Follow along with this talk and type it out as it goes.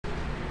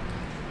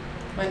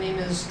My name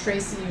is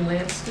Tracy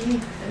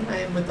Ulansky, and I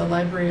am with the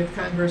Library of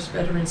Congress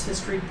Veterans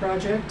History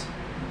Project.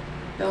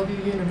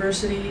 Bellevue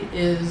University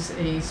is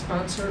a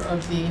sponsor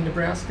of the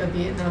Nebraska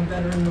Vietnam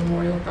Veteran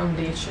Memorial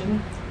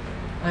Foundation.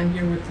 I'm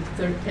here with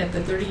at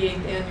the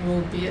 38th Annual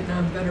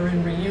Vietnam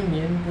Veteran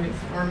Reunion with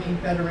Army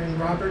veteran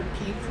Robert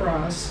P.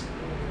 Cross,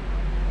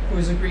 who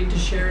has agreed to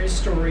share his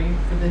story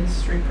for the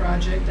History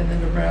Project and the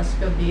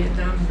Nebraska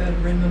Vietnam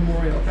Veteran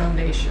Memorial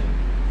Foundation.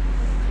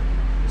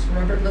 So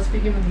Robert, let's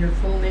begin with your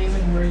full name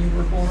and where you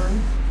were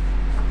born.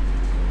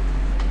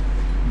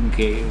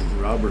 Okay,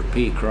 Robert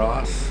P.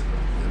 Cross.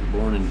 I was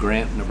born in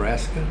Grant,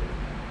 Nebraska.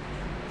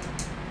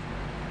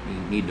 You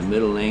need the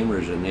middle name, or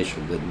is the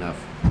initial good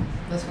enough?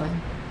 That's fine.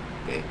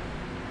 Okay.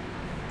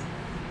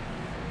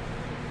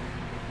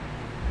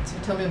 So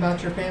tell me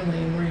about your family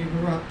and where you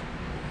grew up.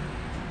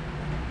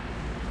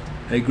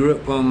 I grew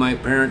up on my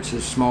parents'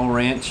 small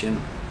ranch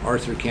in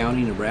Arthur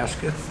County,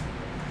 Nebraska.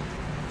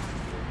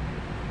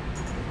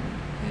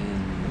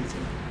 And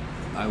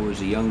I was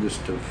the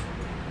youngest of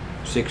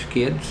 6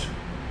 kids.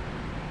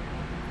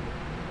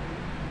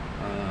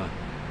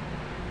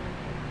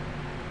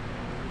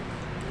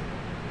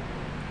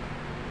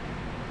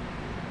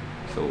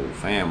 So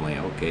family,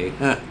 okay.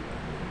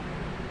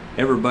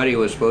 Everybody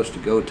was supposed to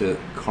go to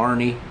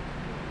Kearney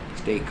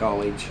State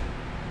College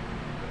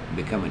and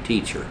become a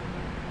teacher.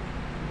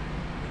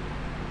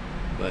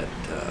 But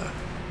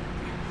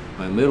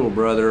my middle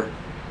brother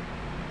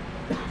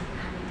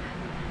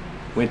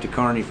went to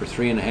Kearney for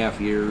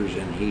 3.5 years,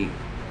 and he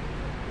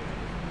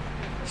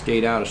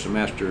stayed out a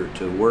semester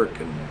to work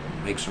and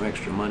make some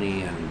extra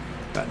money, and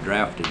got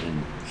drafted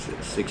in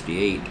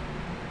 '68.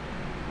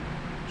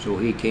 So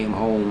he came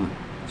home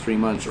 3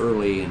 months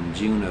early in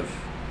June of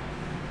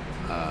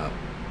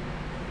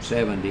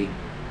 '70.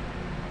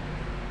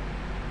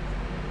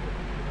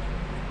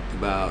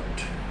 About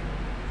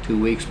 2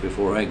 weeks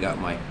before I got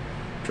my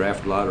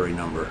draft lottery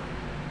number,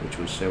 which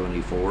was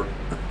 74.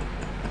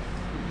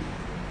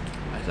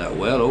 I thought,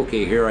 well,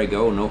 okay, here I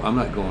go. No, I'm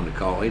not going to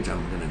college.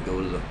 I'm going to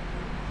go to the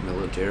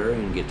military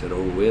and get that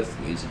over with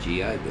and use the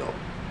GI Bill.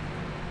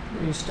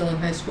 Were you still in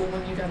high school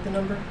when you got the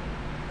number?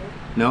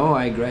 No,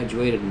 I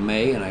graduated in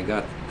May, and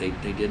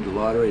they did the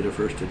lottery the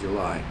 1st of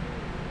July.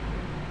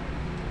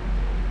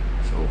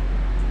 So,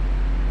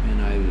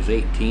 and I was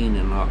 18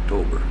 in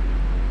October.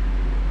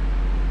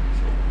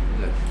 So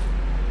that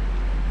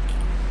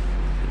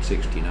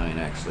 69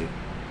 actually.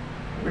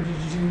 Where did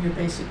you do your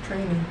basic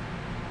training?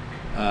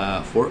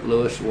 Fort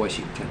Lewis,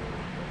 Washington.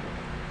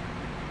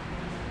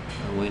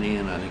 I went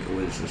in, I think it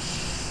was the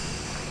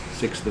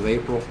 6th of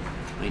April,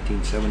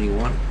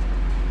 1971.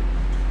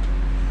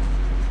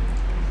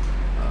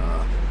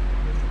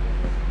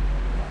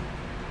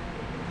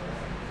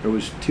 There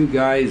was 2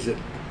 guys that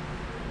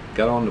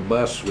got on the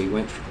bus. I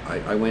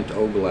went to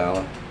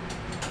Ogallala,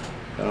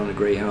 got on the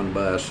Greyhound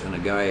bus, and a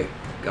guy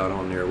got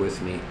on there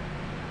with me.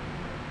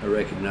 I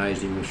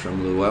recognized him. He was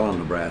from Llewellyn,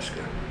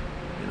 Nebraska,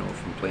 you know,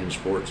 from playing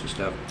sports and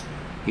stuff.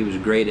 He was a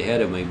grade ahead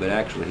of me, but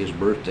actually his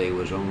birthday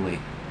was mine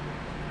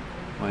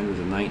was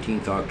the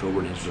 19th of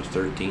October and his was the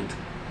 13th.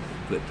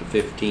 But the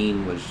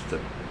 15 was the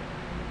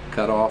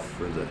cutoff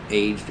for the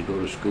age to go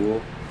to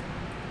school.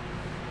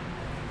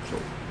 So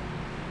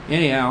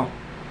anyhow,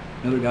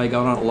 another guy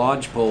got on a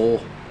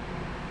lodgepole,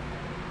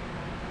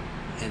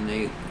 and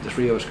the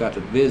 3 of us got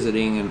to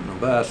visiting in the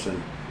bus, and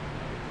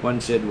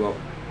one said, well,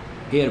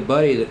 he had a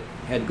buddy that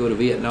had to go to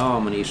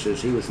Vietnam, and he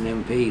says he was an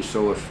MP,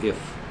 so if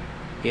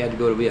he had to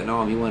go to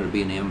Vietnam, he wanted to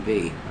be an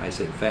MP. I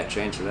said, fat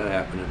chance of that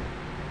happening.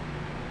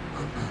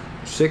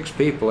 6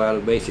 people out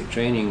of basic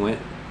training went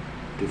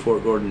to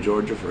Fort Gordon,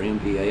 Georgia for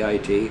MP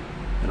AIT,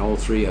 and all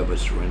 3 of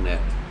us were in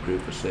that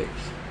group of 6.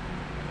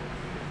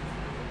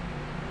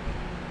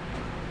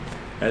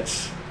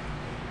 That's,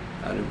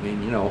 I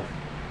mean, you know,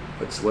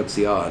 what's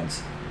the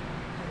odds?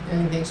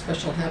 Anything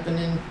special happen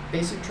in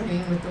basic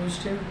training with those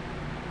 2?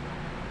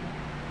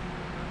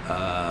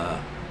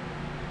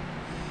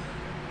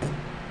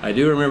 I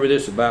do remember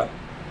this about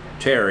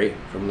Terry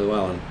from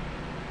Llewellyn.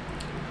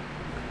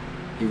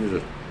 He was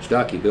a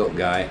stocky built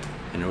guy,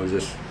 and there was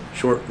this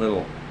short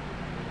little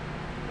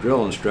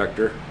drill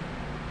instructor.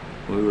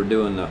 We were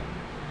doing I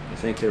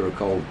think they were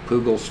called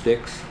Pugel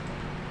sticks.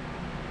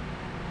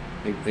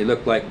 They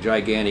looked like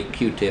gigantic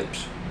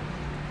Q-tips,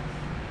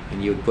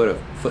 and you'd put a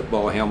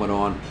football helmet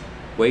on,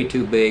 way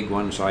too big,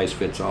 one size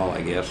fits all,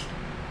 I guess,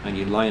 and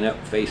you'd line up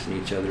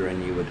facing each other,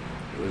 and it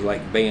was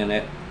like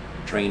bayonet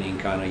training,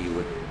 kind of. You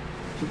would.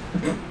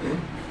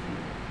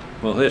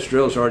 Well, this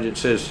drill sergeant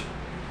says,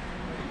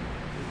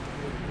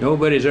 no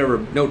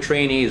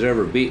trainees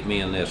ever beat me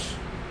in this.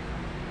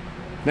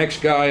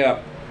 Next guy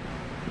up.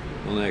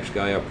 Well, the next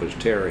guy up was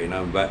Terry, and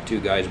I'm about 2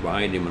 guys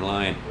behind him in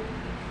line.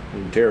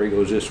 And Terry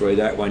goes this way,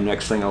 that way.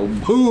 Next thing,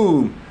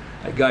 boom!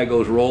 That guy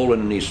goes rolling,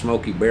 and his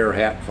Smokey Bear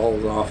hat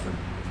falls off. And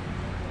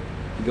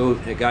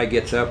the guy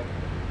gets up,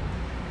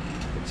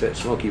 puts that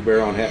Smokey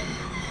Bear on hat,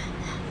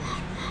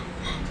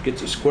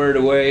 gets it squared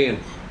away, and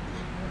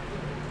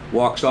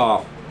walks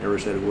off. Never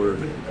said a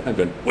word. I've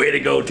been, way to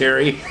go,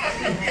 Terry.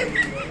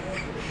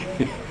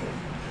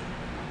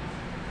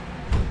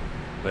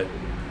 But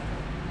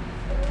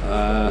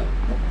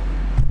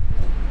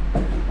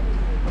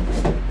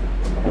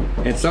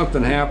and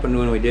something happened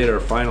when we did our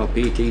final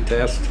PT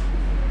test,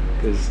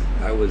 because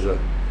I was a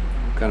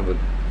kind of a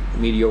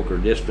mediocre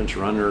distance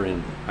runner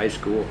in high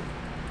school.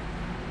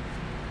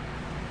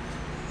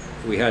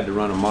 We had to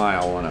run a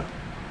mile on a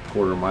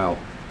quarter-mile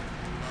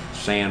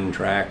sand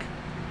track.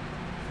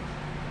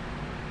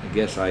 I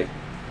guess I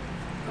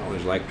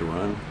always liked to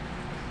run.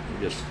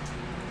 Just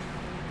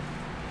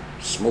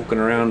smoking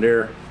around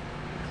there.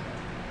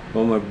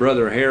 Well, my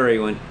brother Harry,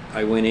 when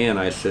I went in,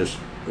 I says,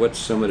 "What's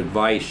some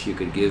advice you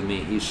could give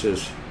me?" He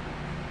says,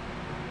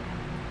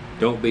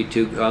 "Don't be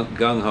too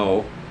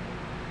gung-ho.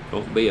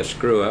 Don't be a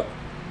screw-up.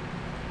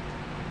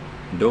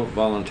 Don't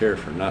volunteer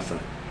for nothing."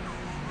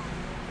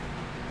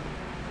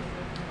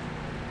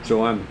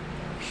 So I'm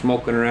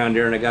smoking around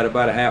there, and I got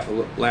about a half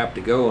a lap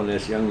to go, and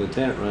this young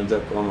lieutenant runs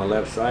up on my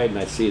left side, and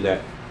I see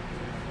that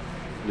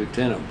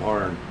lieutenant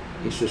bar, and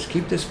he says,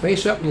 "Keep this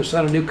pace up and you'll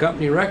set a new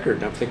company record."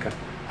 And I'm thinking,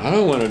 I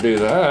don't want to do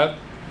that.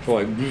 So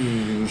I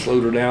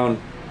slowed her down.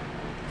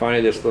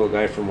 Finally, this little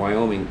guy from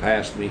Wyoming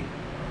passed me.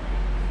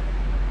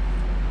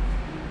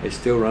 I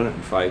still run it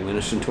in 5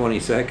 minutes and 20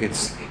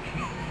 seconds.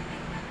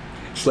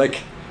 It's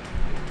like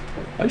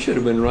I should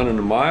have been running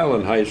a mile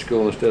in high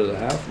school instead of a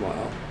half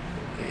mile.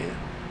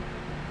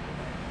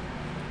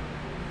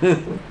 Yeah.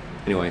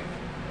 Anyway,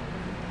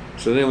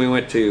 so then we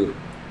went to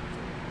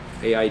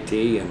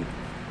AIT in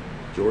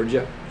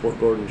Georgia, Fort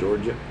Gordon,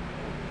 Georgia.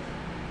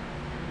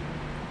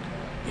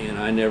 And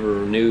I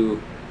never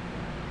knew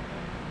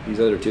these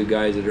other two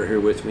guys that are here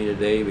with me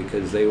today,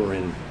 because they were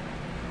in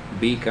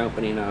B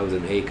company and I was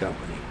in A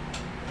company.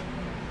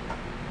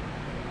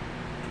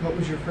 What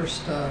was your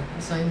first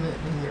assignment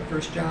and your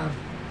first job?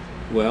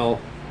 Well,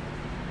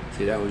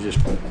 see, that was just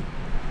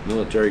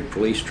military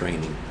police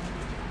training.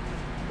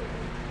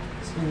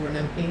 So you were an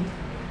MP?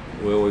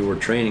 Well, we were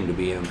training to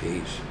be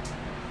MPs.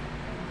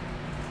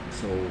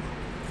 So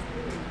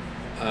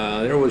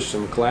there was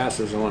some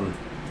classes on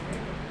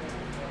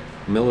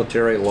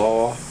military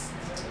law,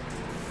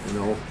 you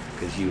know,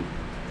 because you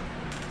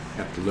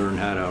have to learn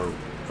how to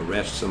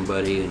arrest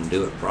somebody and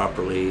do it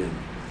properly, and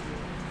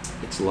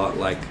it's a lot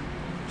like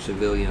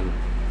civilian,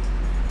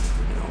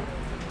 you know.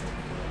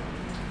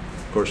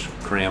 Of course,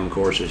 cram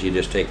courses, you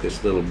just take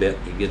this little bit,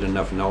 you get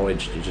enough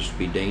knowledge to just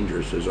be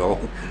dangerous is all.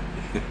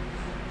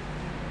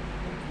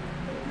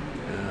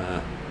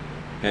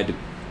 Had to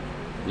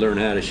learn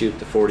how to shoot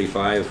the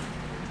 45,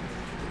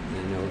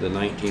 you know, the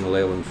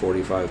 1911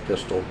 45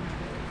 pistol,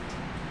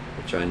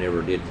 which I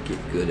never did get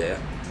good at.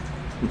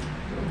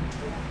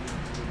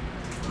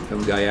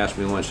 Some guy asked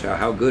me once,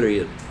 how good are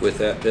you with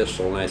that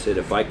pistol? And I said,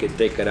 if I could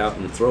take it out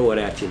and throw it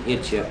at you and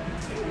hit you,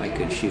 I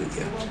could shoot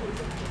you.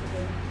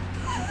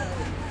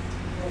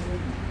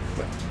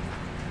 But,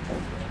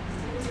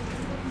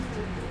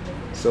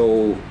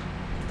 so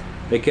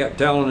they kept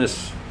telling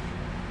us,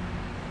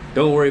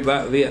 don't worry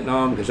about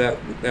Vietnam, because that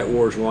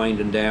war's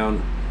winding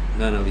down.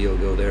 None of you will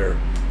go there.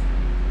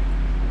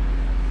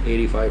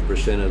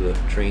 85% of the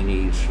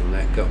trainees from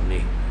that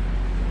company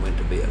went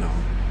to Vietnam.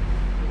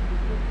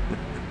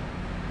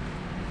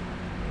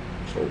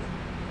 So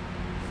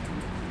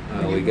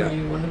we got. Were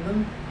you one of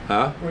them?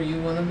 Huh? Were you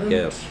one of them?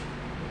 Yes.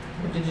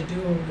 What did you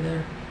do over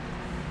there?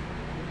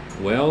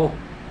 Well,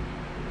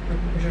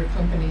 What was your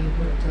company?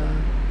 What?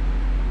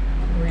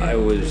 I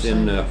was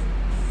in the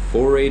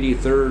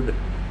 483rd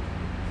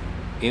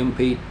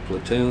MP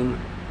Platoon,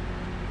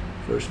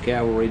 1st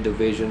Cavalry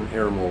Division,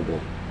 Air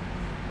Mobile.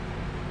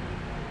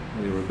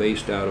 We were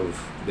based out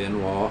of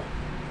Benoit,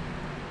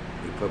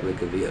 Republic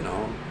of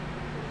Vietnam,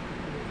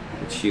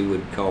 which you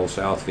would call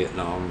South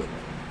Vietnam, but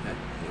it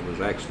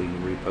was actually the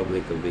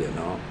Republic of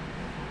Vietnam.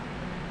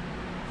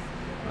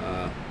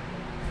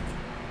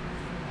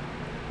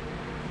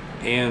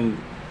 And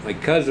my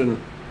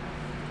cousin,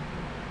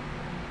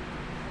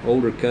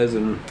 older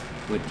cousin,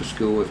 went to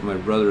school with my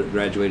brother that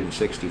graduated in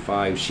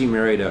 '65. She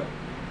married a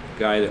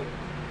guy that,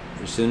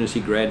 as soon as he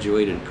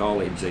graduated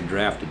college, they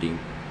drafted him.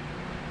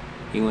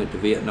 He went to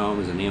Vietnam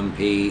as an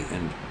MP,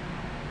 and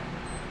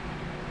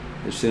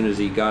as soon as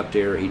he got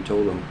there, he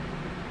told him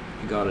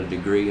he got a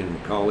degree in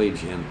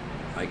college and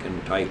I can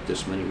type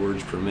this many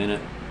words per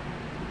minute.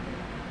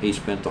 He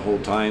spent the whole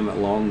time at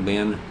Long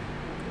Binh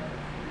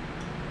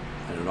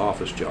at an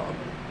office job.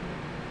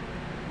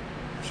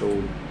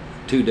 So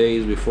 2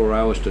 days before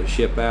I was to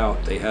ship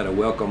out, they had a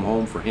welcome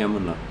home for him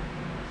in the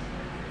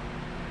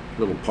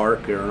little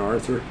park there in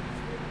Arthur.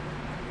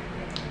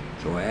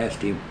 So I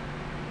asked him,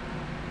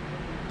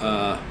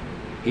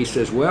 he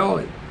says,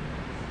 well,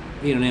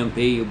 being an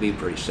MP, you'll be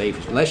pretty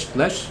safe. The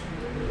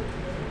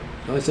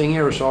only thing you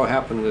ever saw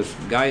happen was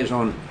guys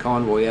on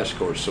convoy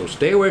escorts, so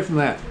stay away from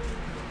that.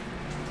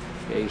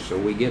 Okay, so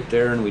we get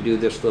there and we do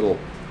this little,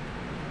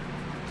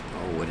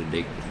 oh, what did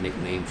they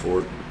nickname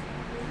for it?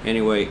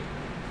 Anyway,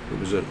 it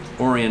was an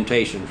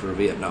orientation for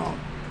Vietnam.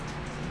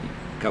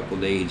 A couple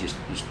of days just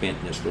spent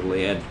in this little,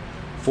 they had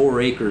 4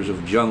 acres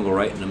of jungle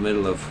right in the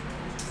middle of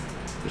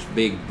this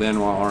big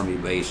Benoit Army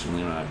base, and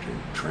we went out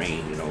and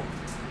trained, you know,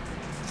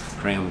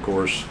 cram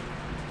course.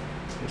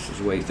 This is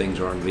the way things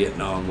are in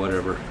Vietnam,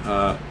 whatever.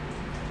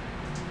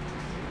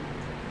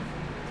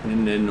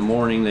 And in the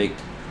morning they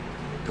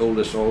told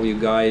us, all you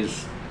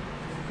guys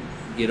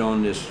get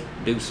on this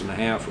deuce and a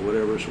half or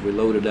whatever, so we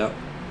loaded up.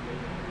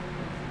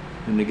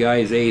 And the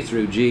guys A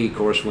through G, of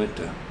course, went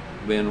to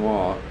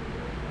Benoit.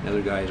 The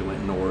other guys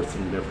went north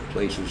in different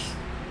places.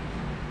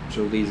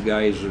 So these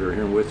guys that are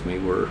here with me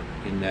were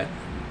in that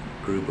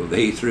group of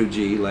A through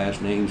G,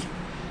 last names.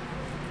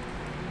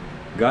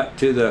 Got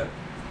to the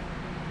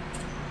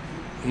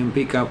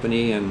MP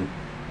company and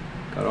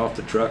got off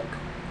the truck.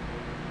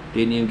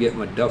 Didn't even get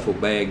my duffel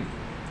bag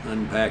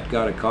unpacked,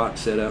 got a cot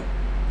set up.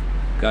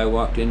 Guy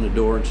walked in the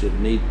door and said,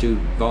 need 2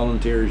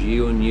 volunteers,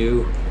 you and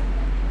you.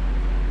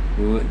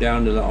 We went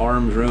down to the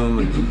arms room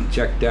and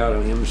checked out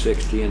an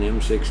M60 and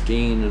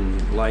M16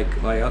 and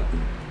like that.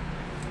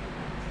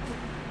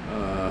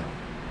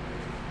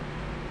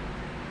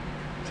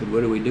 Said,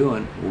 what are we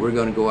doing? Well, we're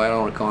going to go out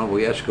on a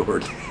convoy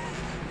escort.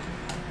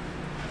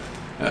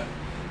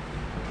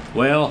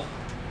 Well,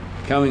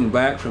 coming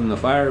back from the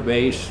fire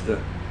base,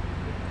 the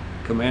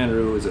commander,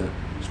 who was a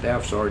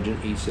staff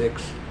sergeant,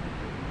 E6,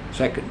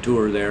 second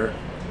tour there,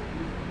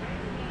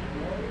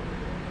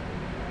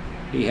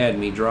 he had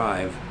me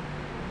drive.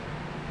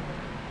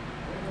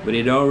 But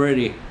he'd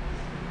already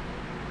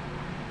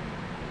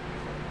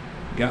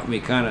got me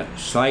kind of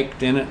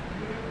psyched in it,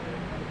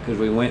 because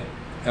we went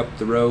up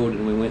the road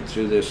and we went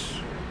through this,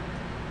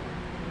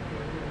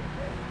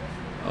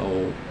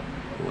 oh,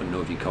 I wouldn't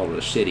know if you call it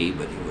a city,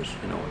 but it was,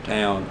 you know, a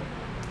town.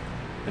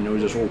 And there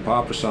was this old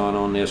papasan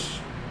on this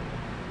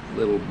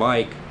little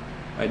bike.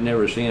 I'd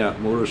never seen a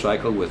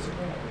motorcycle with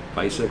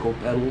bicycle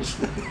pedals.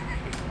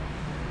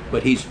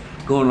 But he's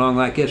going along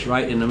like this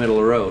right in the middle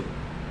of the road.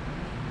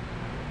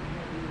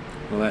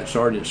 Well, that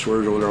sergeant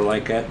swerves over there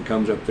like that and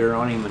comes up there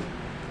on him and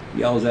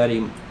yells at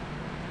him.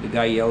 The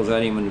guy yells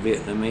at him in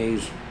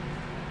Vietnamese.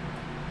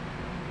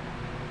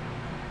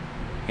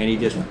 And he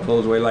just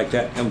pulls away like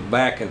that, comes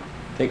back and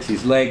takes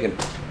his leg and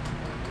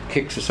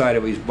kicks the side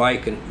of his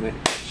bike, and it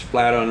went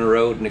splat on the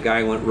road, and the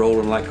guy went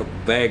rolling like a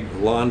bag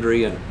of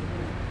laundry, and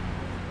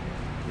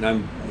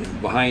I'm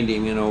behind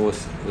him, you know,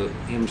 with the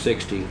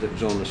M60 that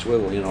was on the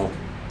swivel, you know,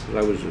 because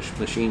I was a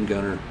machine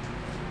gunner.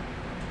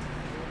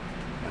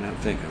 And I'm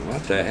thinking,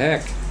 what the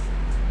heck?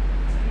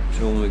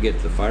 So when we get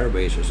to the fire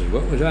base, I said,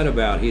 what was that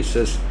about? He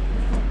says,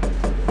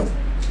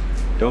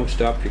 don't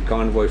stop your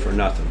convoy for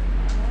nothing.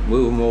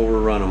 Move them over,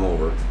 run them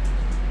over.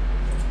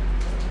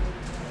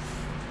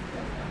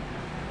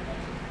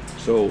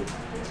 So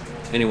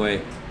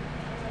anyway,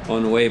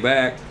 on the way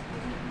back,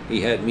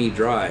 he had me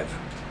drive.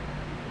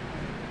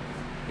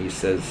 He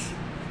says,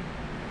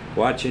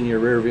 watch in your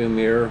rearview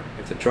mirror.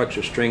 If the trucks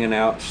are stringing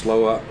out,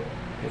 slow up.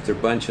 If they're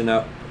bunching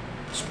up,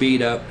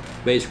 speed up.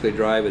 Basically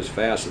drive as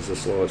fast as the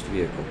slowest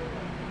vehicle.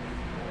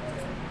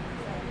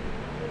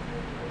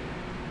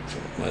 So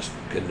it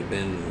could have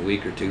been a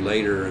week or two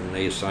later, and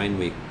they assigned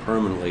me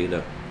permanently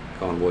to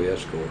convoy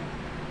escort.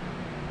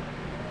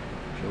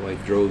 So I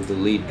drove the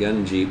lead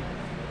gun jeep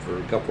for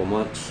a couple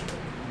months.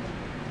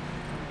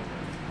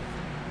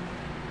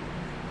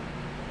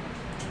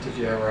 Did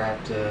you ever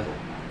have to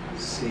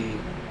see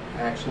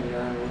action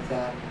done with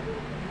that?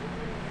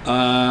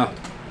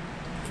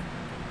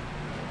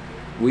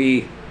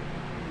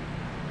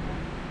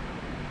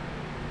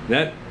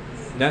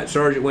 That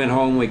sergeant went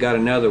home, we got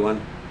another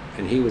one,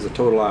 and he was the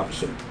total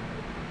opposite.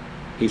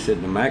 He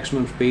said the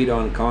maximum speed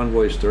on a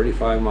convoy is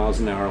 35 miles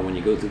an hour. When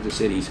you go through the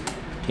cities,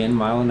 10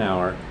 miles an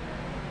hour.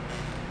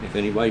 If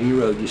anybody in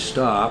your road, you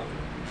stop.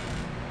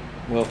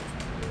 Well,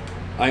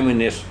 I'm in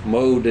this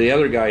mode the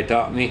other guy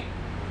taught me,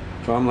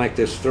 so I'm like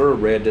this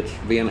thoroughbred that's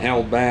being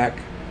held back,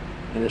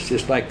 and it's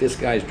just like this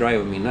guy's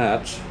driving me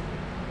nuts.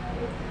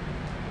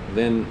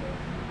 Then,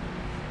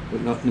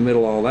 in the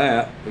middle of all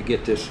that, we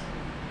get this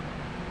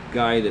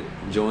guy that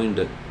joined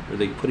it, or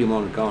they put him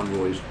on the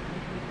convoys,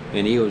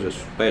 and he was a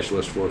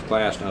specialist 4th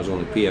class, and I was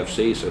only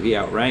PFC, so he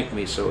outranked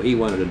me, so he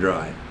wanted to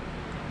drive.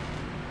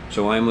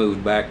 So I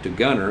moved back to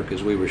gunner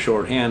because we were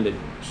short-handed.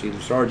 See, the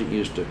sergeant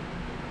used to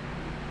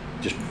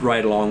just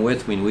ride along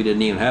with me, and we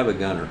didn't even have a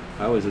gunner.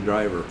 I was the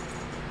driver.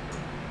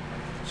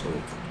 So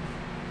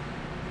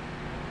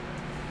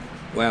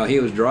while he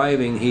was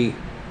driving, he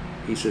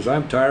says,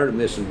 I'm tired of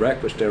missing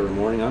breakfast every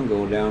morning. I'm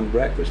going down to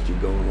breakfast. You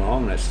going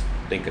along? And I was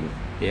thinking,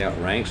 he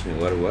outranks me.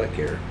 What do I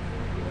care?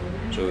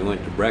 So we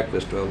went to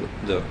breakfast. Well,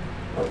 the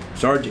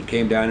sergeant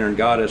came down there and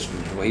got us.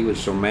 And, well, he was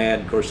so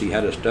mad. Of course, he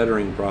had a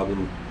stuttering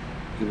problem.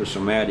 He was so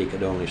mad he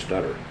could only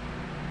stutter.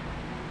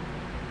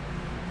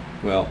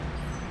 Well,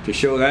 to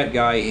show that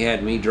guy, he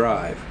had me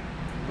drive.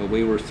 Well,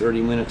 we were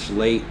 30 minutes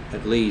late,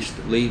 at least,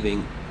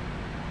 leaving.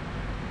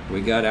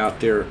 We got out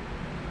there,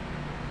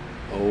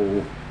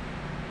 I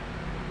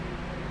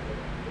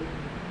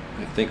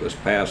think it was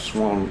past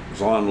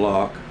Zon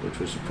Lock, which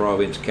was the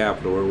province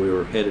capital where we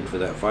were headed for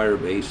that fire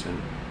base,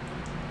 and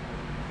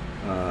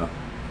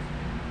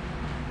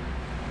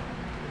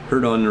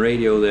heard on the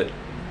radio that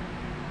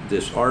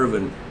this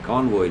Arvin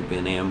convoy had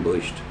been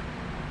ambushed.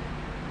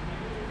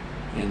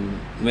 and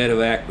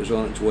medevac was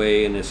on its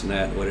way and this and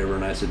that and whatever.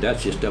 And I said,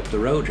 that's just up the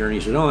road here. And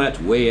he said, oh, that's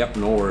way up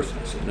north.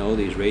 I said, no,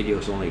 these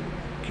radios only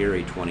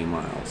carry 20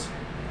 miles.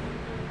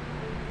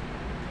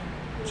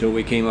 So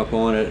we came up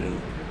on it,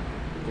 and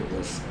it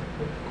was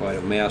quite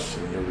a mess,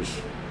 and there was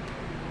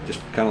just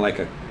kind of like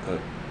a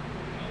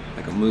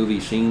movie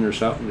scene or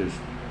something. There's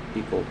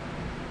people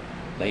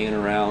laying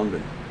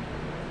around,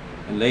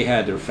 and they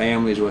had their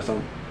families with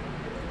them.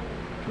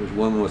 There was a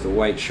woman with a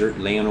white shirt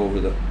laying over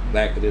the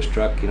back of this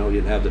truck,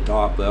 didn't have the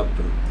top up,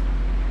 and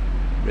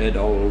red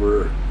all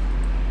over her.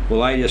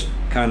 Well, I just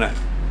kind of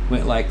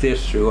went like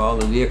this through all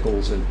the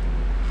vehicles and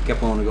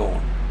kept on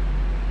going.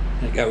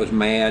 That guy was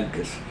mad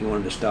because he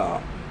wanted to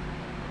stop.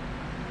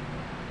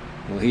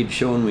 Well, he'd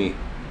shown me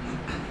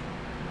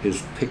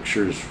his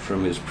pictures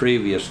from his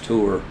previous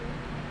tour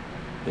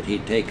that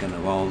he'd taken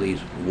of all these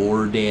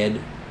war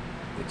dead,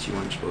 which you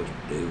weren't supposed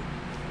to do.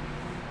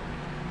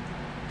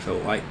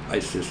 So I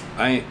says,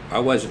 I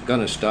wasn't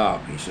gonna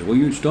stop. He said, well,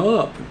 you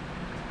stop.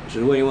 I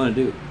said, what do you want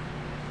to do?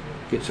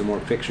 Get some more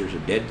pictures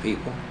of dead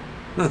people?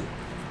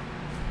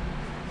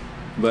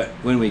 But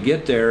when we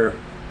get there,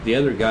 the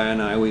other guy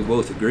and I, we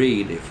both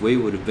agreed if we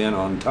would have been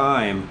on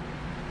time,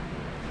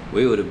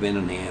 we would have been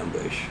in the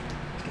ambush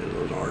instead of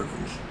those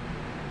Arvins.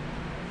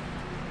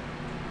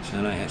 So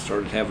then I had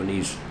started having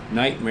these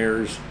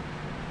nightmares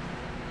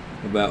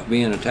about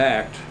being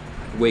attacked.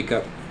 I'd wake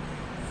up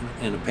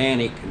in a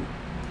panic, and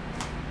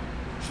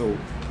so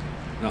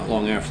not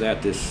long after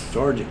that, this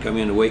sergeant come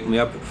in to wake me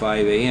up at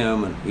 5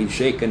 a.m. and he'd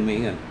shaken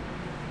me, and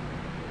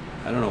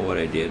I don't know what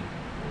I did.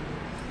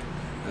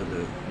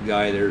 The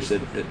guy there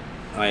said that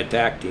I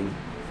attacked him.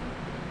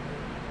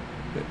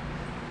 But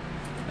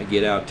I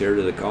get out there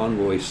to the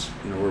convoys,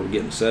 where we're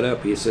getting set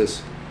up. He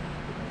says,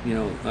 I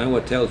don't know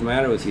what the hell's the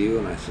matter with you.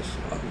 And I says,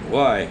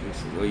 why? He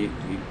says, well, you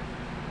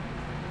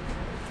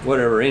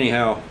whatever.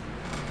 Anyhow,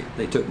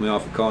 they took me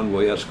off a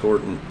convoy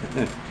escort, and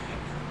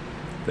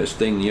best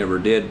thing they ever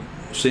did,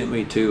 sent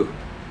me to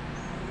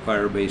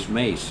Firebase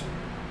Mace,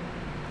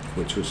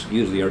 which was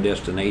usually our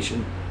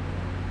destination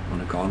on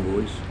the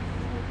convoys.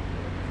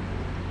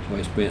 So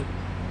I spent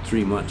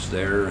 3 months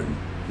there, and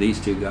these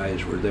two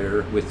guys were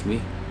there with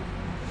me.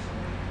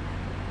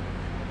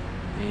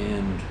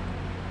 And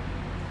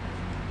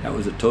that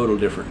was a total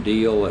different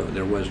deal.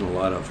 There wasn't a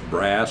lot of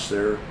brass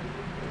there,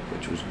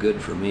 which was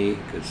good for me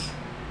because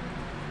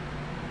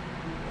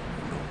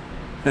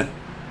I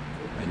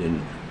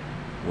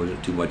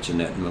wasn't too much in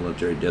that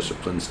military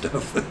discipline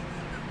stuff.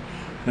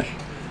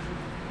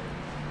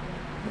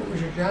 What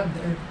was your job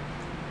there?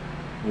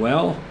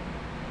 Well,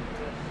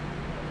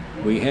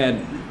 we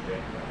had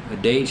a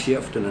day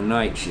shift and a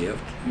night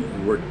shift. We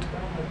worked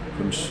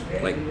from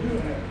like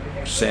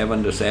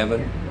 7 to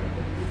 7.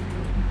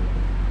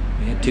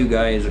 We had two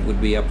guys that would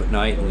be up at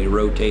night, and we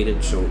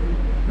rotated so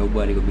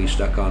nobody would be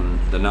stuck on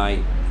the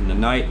night. And the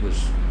night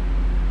was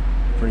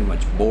pretty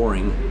much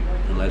boring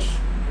unless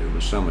there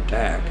was some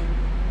attack.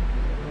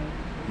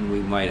 And we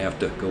might have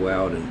to go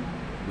out and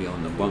be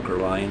on the bunker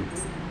line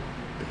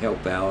to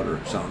help out or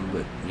something,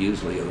 but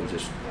usually it was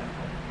just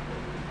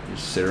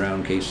sit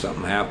around in case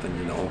something happened,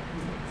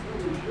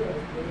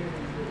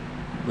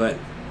 But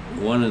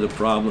one of the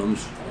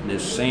problems, and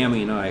this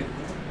Sammy and I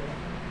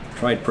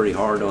tried pretty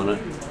hard on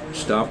it,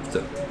 stop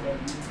the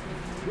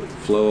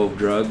flow of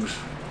drugs,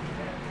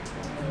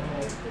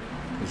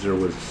 because there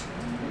was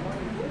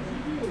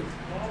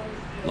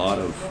a lot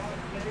of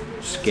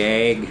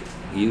skag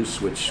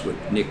use, which was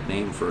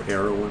nicknamed for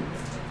heroin.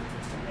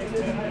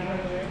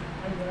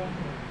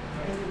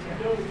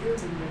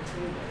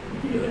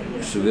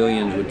 The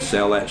civilians would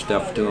sell that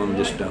stuff to them.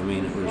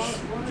 It was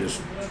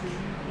just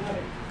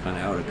kind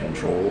of out of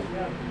control.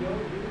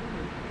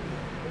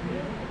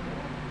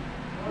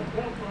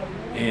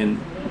 And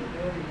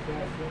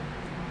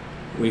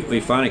we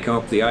finally come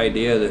up with the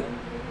idea that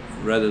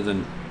rather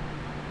than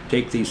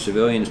take these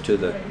civilians to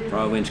the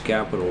province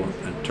capital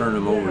and turn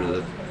them over to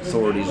the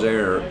authorities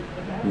there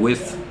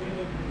with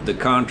the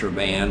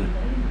contraband,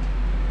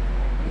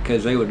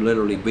 because they would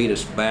literally beat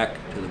us back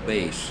to the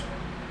base,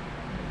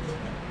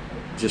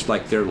 just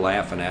like they're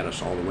laughing at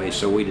us all the way.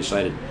 So we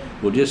decided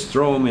we'll just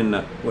throw them in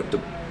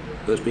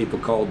those people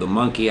called the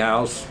monkey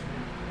house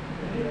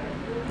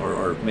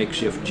or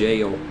makeshift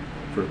jail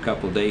for a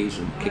couple of days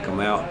and kick them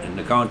out, and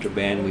the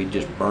contraband we'd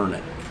just burn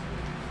it,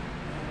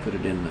 put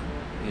it in the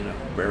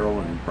barrel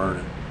and burn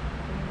it.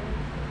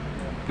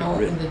 How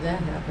often did that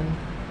happen?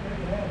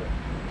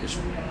 Just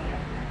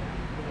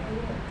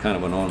kind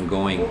of an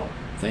ongoing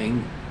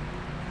thing.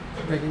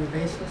 Regular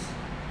basis?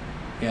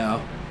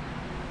 Yeah.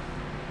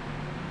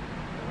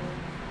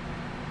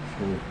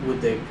 So,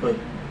 Would they put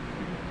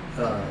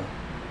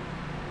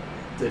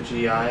the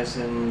GIs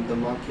in the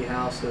monkey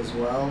house as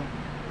well?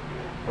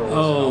 Or was it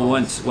all-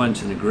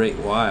 once in a great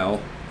while.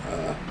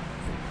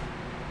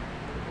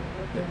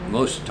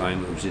 Most of the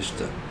time it was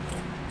just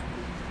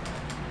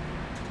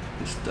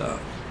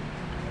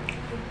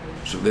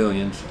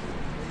civilians.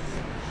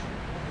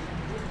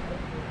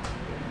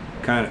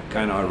 Kind of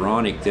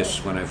ironic.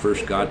 This when I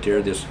first got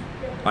there,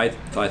 I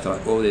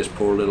thought, oh, this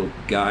poor little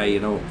guy,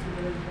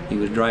 he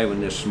was driving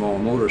this small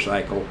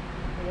motorcycle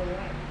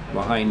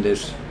behind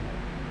this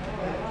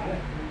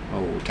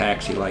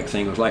taxi-like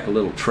thing. It was like a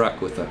little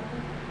truck with a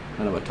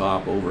kind of a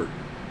top over it,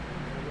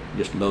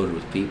 just loaded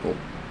with people.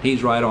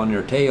 He's right on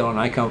their tail, and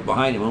I come up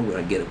behind him. I'm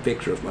going to get a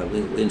picture with my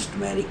little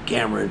Instamatic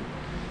camera. And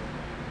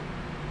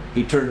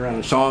he turned around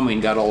and saw me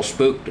and got all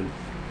spooked and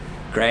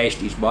crashed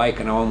his bike,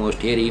 and I almost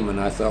hit him. And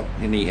I thought,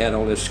 and he had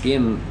all this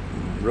skin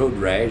road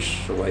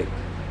rash, so I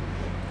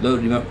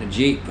loaded him up in the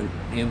Jeep, and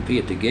MP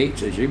at the gate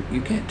says,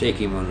 you can't take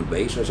him on the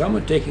base. I said, I'm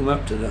going to take him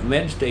up to the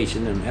med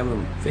station and have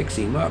him fix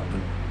him up.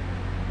 And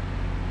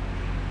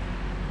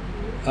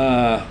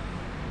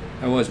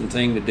that wasn't the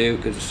thing to do,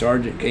 because the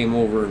sergeant came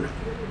over and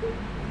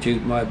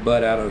chewed my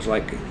butt out. I was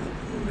like,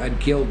 I'd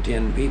killed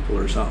 10 people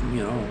or something,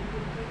 you know.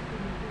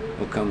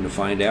 Well, come to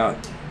find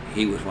out,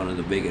 he was one of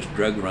the biggest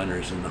drug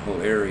runners in the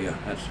whole area.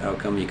 That's how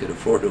come you could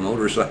afford a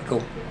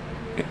motorcycle.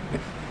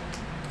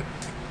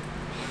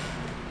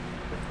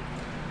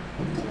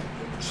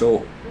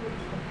 So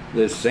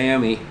this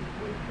Sammy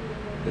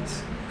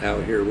that's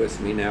out here with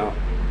me now,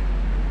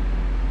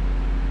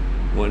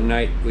 one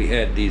night we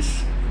had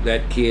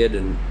that kid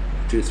and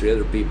 2 or 3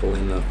 other people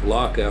in the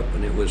lockup,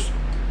 and it was,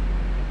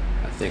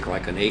 I think,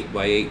 like an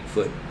 8x8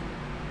 foot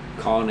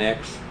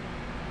Connex,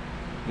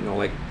 you know,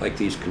 like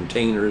these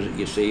containers that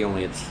you see,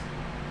 only and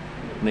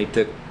they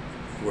took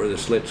where the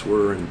slits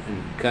were and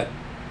cut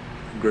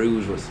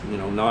grooves with, you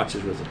know,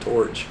 notches with a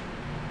torch,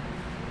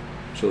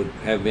 so it'd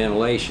have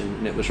ventilation.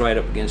 And it was right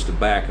up against the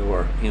back of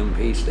our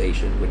MP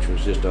station, which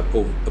was just a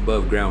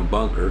above ground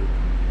bunker.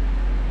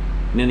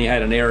 And then they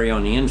had an area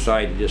on the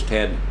inside that just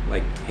had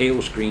like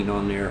hail screen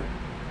on there,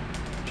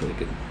 so they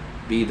could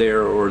be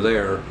there or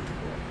there.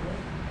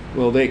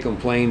 Well, they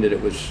complained that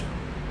it was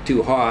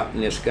too hot,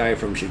 and this guy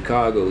from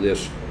Chicago,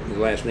 his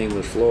last name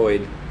was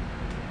Floyd,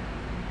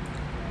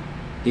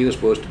 he was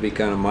supposed to be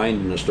kind of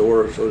minding the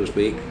store, so to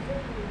speak.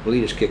 Well,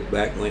 he just kicked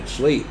back and went to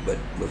sleep. But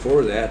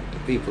before that, the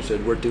people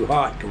said, we're too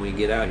hot, can we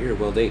get out here?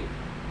 Well, they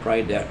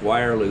pried that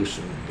wire loose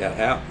and got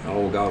out, and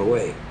all got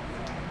away.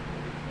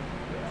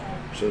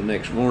 So the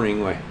next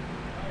morning, I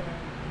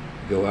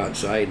go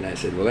outside, and I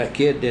said, well, that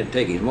kid didn't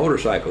take his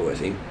motorcycle with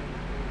him.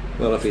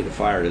 Well, if he'd have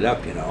fired it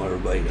up, you know,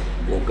 everybody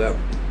woke up.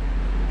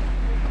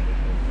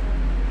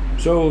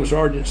 So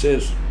Sergeant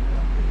says,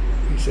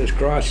 he says,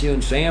 Cross, you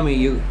and Sammy,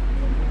 you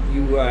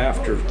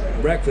after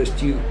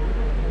breakfast, you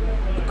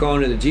go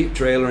into the Jeep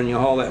trailer and you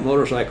haul that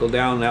motorcycle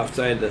down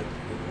outside the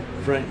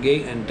front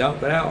gate and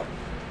dump it out.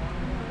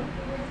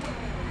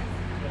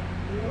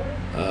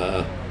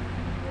 I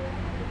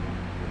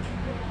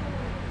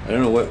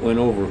don't know what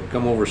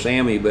come over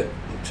Sammy, but it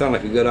sounded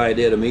like a good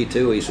idea to me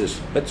too. He says,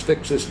 let's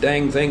fix this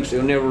dang thing so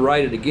you'll never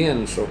ride it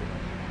again. So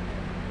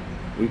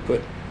we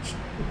put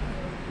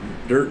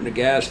dirt in the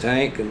gas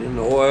tank and in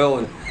the oil,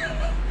 and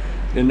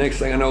the next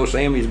thing I know,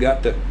 Sammy's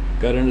got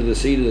into the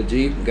seat of the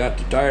Jeep and got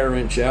the tire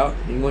wrench out,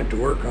 and he went to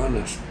work on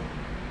the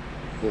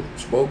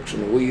spokes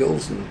and the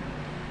wheels, and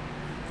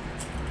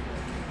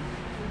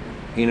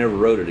he never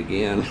rode it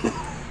again.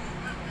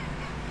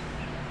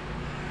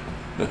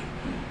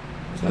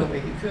 There's no way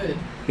he could.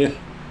 Yeah.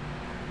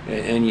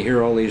 And you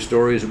hear all these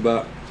stories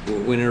about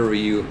whenever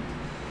you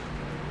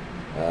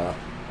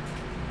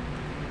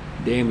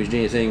damaged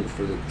anything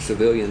for the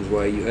civilians,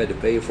 why you had to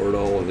pay for it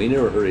all, and we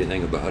never heard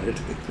anything about it.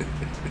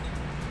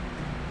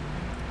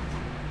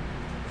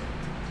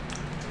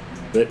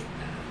 But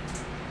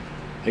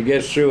I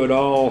guess through it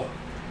all,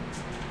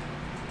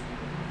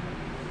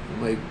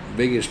 my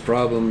biggest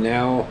problem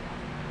now,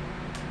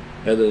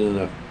 other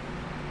than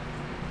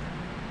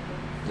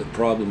the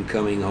problem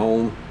coming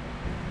home,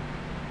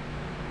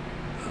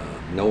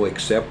 no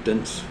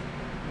acceptance,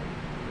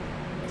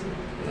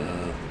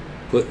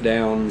 put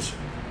downs,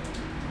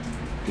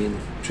 being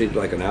treated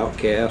like an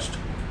outcast.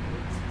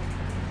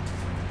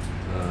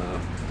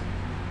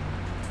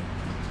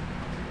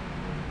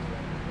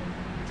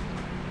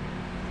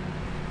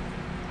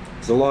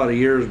 It's a lot of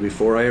years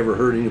before I ever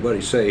heard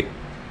anybody say,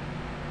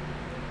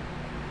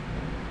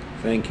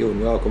 thank you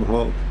and welcome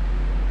home.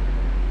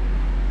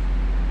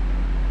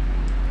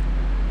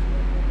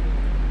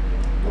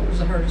 What was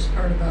the hardest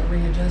part about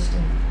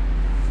readjusting?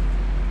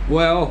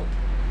 Well,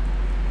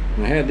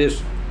 I had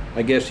this,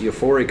 I guess,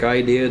 euphoric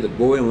idea that,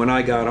 boy, when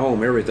I got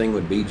home, everything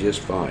would be just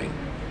fine.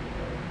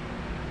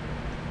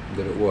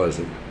 But it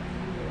wasn't.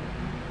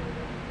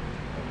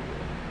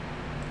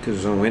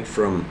 Because I went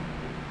from,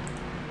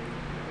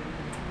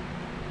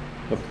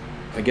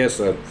 I guess,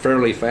 a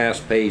fairly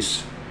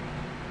fast-paced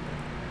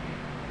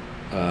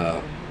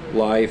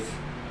life.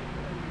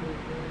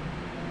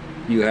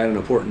 You had an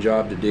important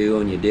job to do,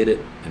 and you did it,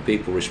 and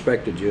people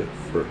respected you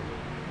for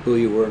who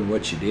you were and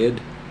what you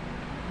did.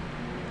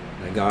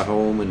 I got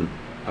home and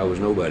I was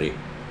nobody.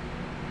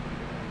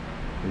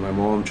 And my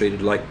mom treated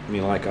me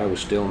like I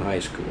was still in high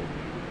school.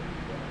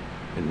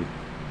 And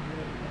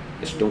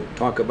just don't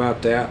talk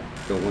about that.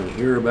 Don't want to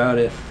hear about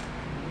it.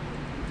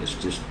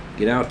 Just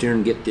get out there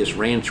and get this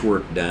ranch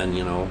work done,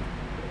 you know.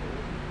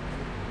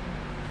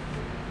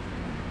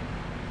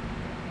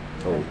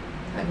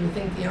 How do you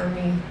think the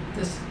Army,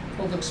 this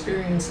whole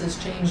experience has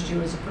changed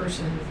you as a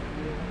person?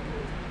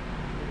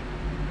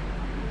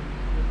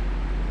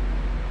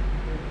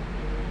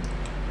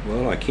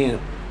 Well, I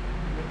can't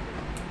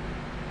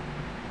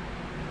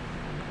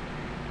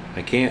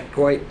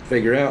quite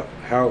figure out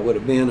how it would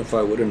have been if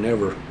I would have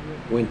never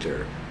went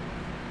there.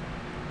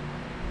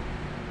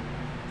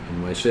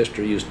 And my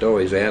sister used to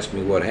always ask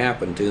me what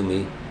happened to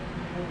me.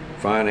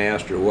 Finally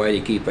asked her, why do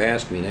you keep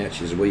asking me that?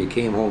 She said, well, you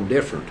came home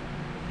different.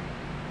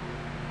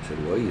 I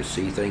said, well, you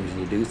see things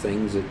and you do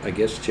things that I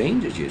guess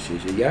changes you. She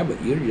said, yeah,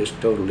 but you're just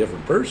a total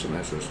different person.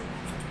 I says,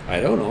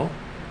 I don't know.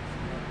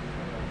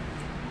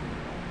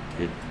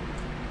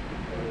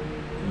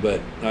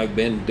 But I've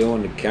been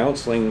doing the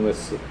counseling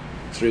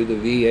through the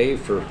VA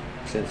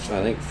since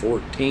I think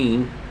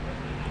 14.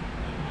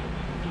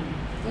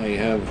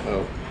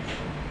 I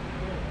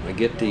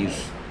get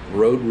these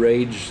road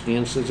rage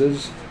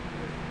instances.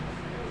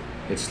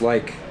 It's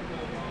like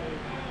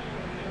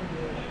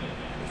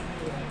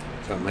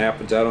something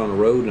happens out on the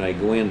road and I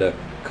go into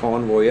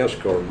convoy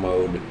escort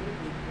mode.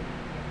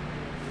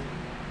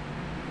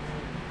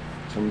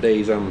 Some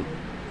days I'm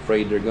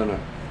afraid they're gonna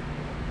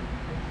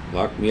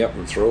lock me up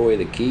and throw away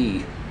the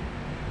key.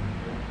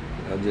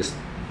 Is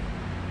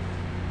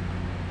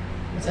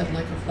that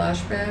like a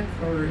flashback,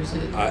 or is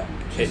it?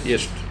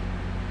 It's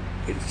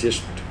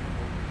just,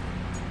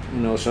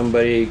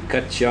 somebody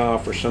cuts you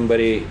off, or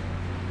somebody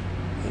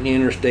on the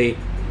interstate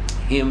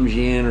hems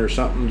you in, or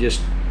something.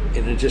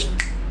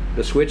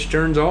 The switch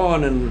turns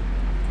on,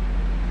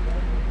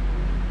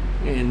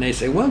 and they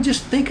say, well,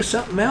 just think of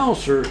something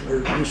else, or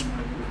just.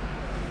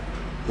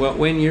 Well,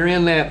 when you're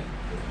in that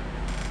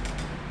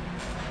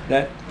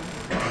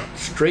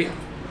straight,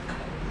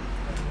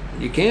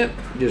 you can't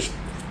just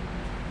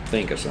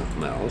think of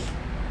something else.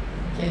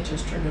 You can't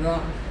just turn it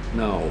off.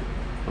 No.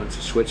 Once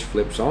the switch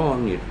flips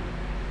on,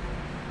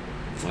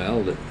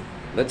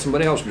 let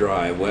somebody else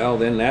drive. Well,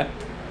 then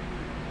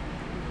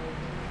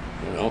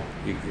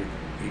you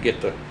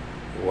get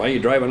why are you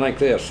driving like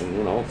this?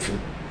 And,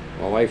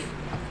 my wife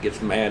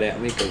gets mad at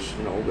me because,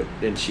 but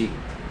then she,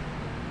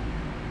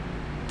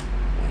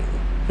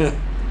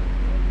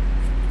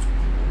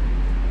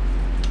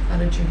 How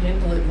did you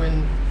handle it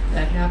when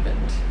that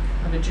happened?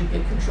 How did you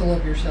get control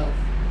of yourself?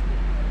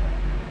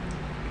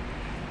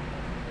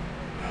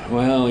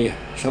 Well,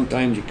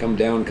 sometimes you come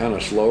down kind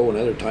of slow, and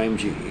other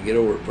times you get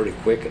over it pretty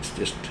quick. It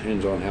just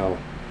depends on how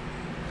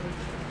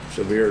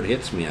severe it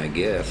hits me, I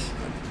guess.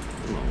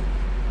 I don't know.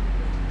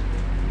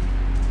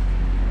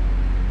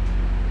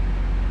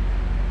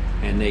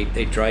 And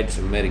they tried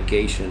some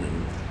medication,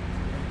 and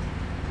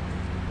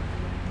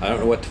I don't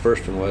know what the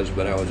first one was,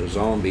 but I was a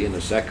zombie in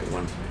the second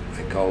one.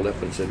 I called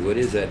up and said, what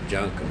is that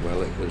junk? And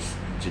well, it was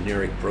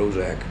generic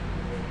Prozac.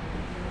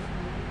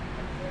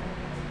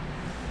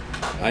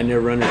 I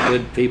never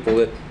understood people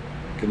that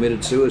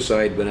committed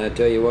suicide, but I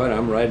tell you what,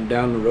 I'm riding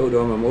down the road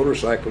on my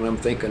motorcycle and I'm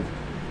thinking,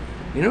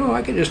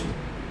 I could just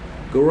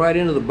go right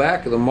into the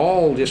back of the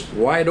mall just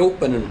wide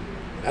open and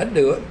I'd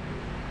do it.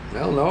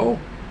 Well, no.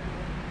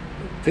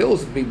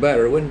 Pills would be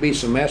better. It wouldn't be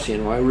so messy,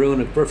 and why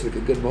ruin a perfectly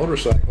good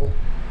motorcycle?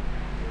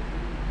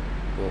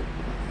 Well,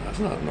 that's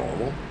not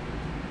normal.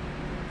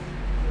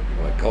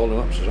 So I called them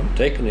up and said, I'm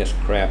taking this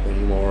crap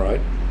anymore,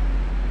 right?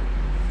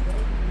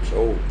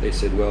 So they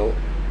said, well,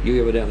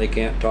 you evidently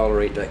can't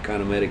tolerate that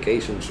kind of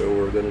medication, so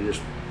we're going to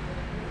just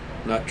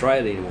not try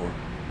it anymore.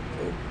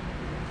 So,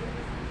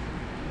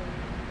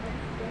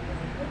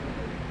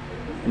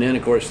 and then,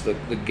 of course, the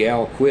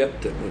gal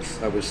quit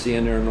I was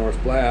seeing there in North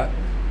Platte.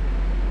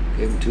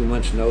 Gave them 2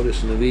 months'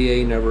 notice, and the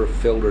VA never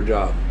filled her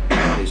job.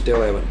 They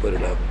still haven't put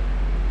it up.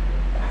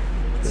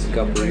 It's been a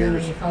couple of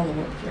years. Any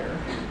follow-up care?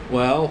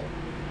 Well,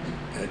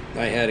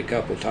 I had a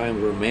couple of times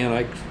where, man,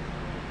 I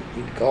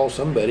need to call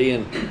somebody,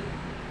 and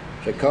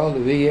so I called the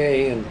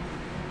VA, and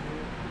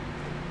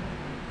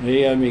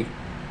they had me,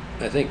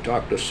 I think,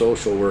 talk to a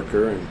social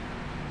worker,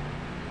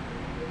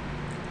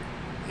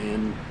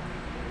 and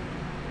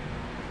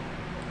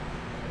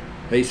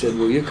they said,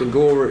 well, you can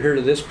go over here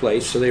to this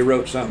place. So they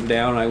wrote something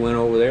down. I went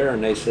over there,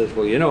 and they said,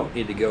 well, you don't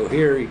need to go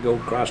here. You go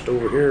across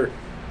over here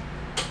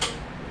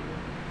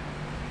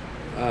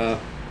to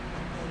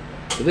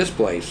this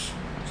place.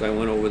 So I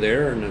went over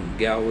there, and the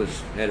gal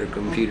had her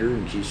computer,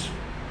 and she's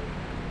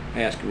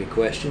asking me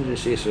questions, and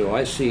she said, well,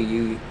 I see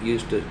you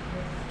used to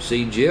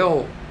see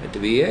Jill at the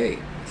VA. I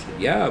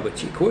said, yeah, but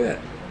she quit.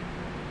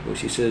 Well,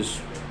 she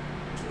says,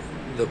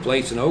 the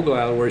place in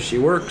Oglala where she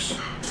works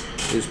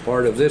is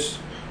part of this,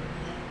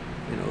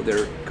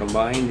 they're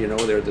combined,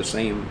 they're the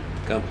same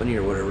company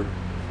or whatever.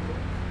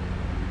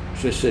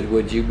 So I said,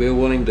 would you be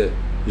willing to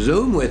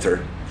Zoom with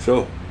her?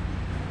 So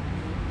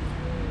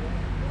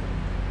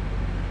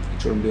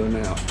that's what I'm doing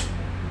now.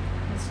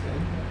 That's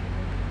good.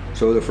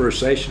 So the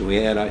first session we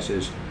had, I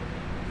says,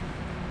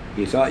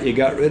 you thought you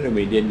got rid of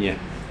me, didn't you?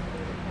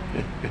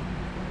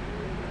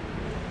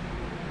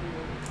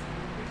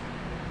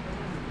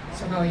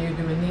 So how are you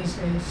doing these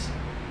days?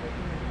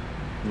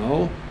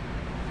 No,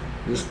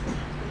 just,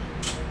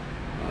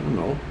 I don't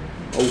know,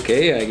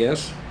 okay, I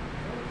guess.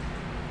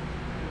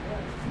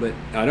 But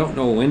I don't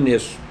know when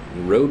this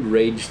The road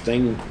rage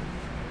thing,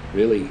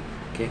 really,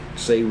 can't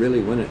say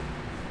really when it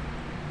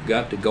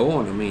got to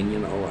going. I mean, you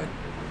know,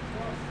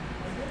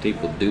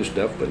 people do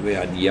stuff, but maybe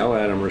I'd yell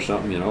at them or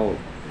something, you know,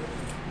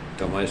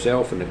 to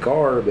myself in the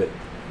car, but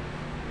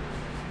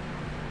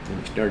when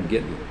it started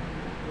getting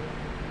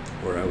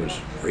where I was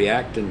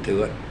reacting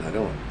to it, I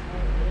don't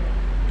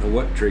know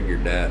what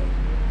triggered that.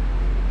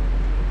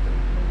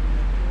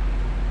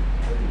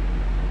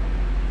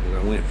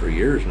 I went for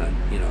years, and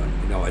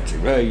I'd say,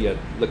 well, yeah,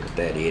 look at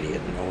that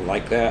idiot, you know,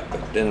 like that.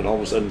 But then it all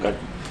of a sudden got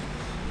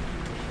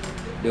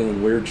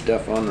doing weird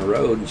stuff on the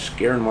road and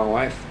scaring my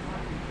wife,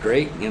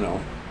 great, you know,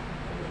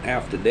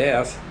 half to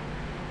death.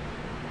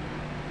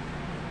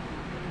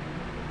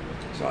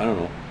 So I don't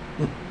know.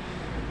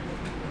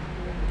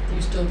 Do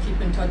you still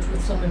keep in touch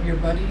with some of your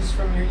buddies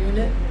from your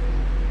unit?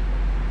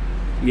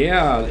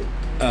 Yeah,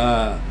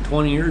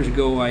 20 years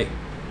ago, I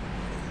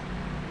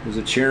was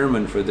a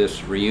chairman for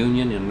this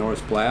reunion in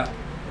North Platte,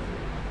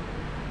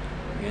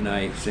 and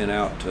I sent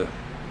out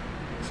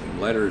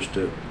some letters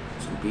to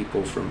some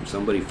people.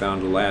 Somebody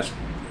found the last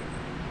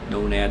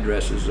known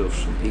addresses of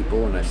some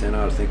people, and I sent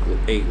out, I think,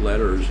 8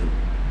 letters and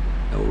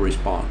no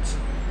response.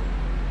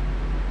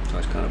 So I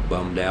was kind of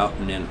bummed out,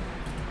 and then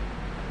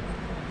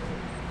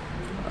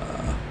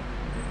I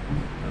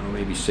don't know,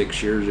 maybe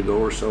 6 years ago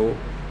or so,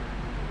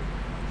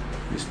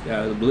 just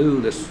out of the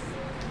blue, this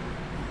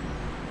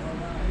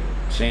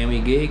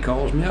Sammy Gay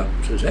calls me up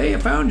and says, hey, I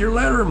found your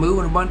letter,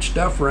 moving a bunch of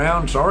stuff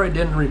around. Sorry I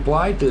didn't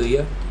reply to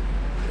you.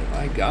 I said,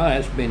 my God,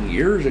 it's been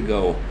years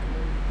ago.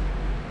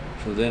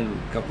 So then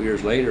a couple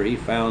years later, he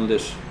found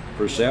this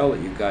Purcell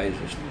that you guys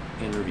just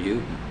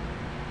interviewed.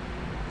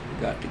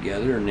 We got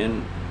together, and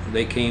then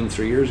they came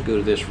 3 years ago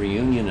to this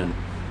reunion, and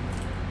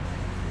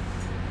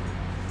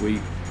we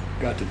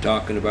got to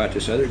talking about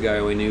this other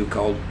guy we knew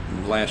called,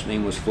 his last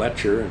name was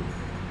Fletcher, and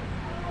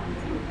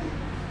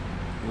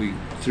we,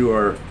 through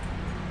our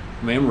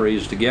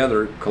memories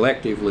together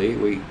collectively,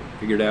 we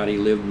figured out he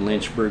lived in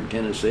Lynchburg,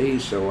 Tennessee.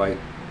 So I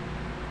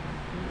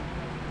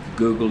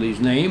Googled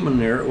his name,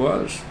 and there it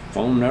was,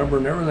 phone number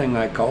and everything.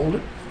 I called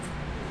it.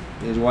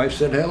 His wife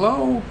said,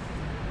 hello,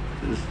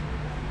 is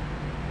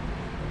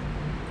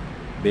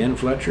Ben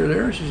Fletcher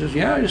there? She says,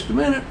 yeah, just a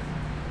minute.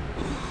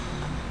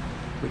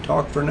 We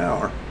talked for an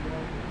hour.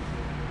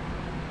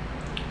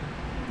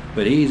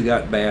 But he's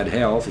got bad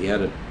health. He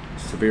had a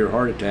severe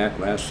heart attack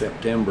last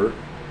September.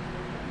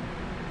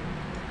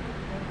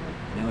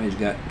 Now he's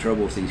got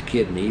trouble with his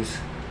kidneys.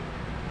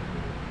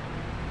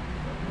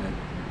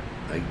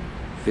 I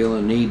feel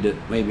a need that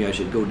maybe I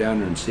should go down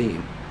there and see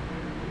him.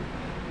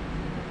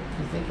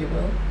 You think you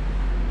will?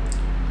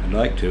 I'd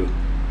like to.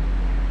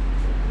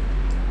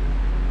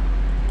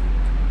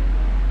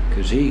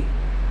 Because he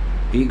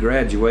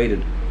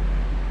graduated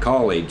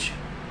college,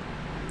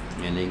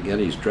 and he got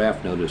his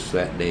draft notice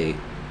that day.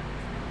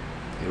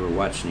 They were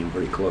watching him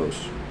pretty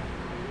close.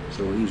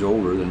 So he's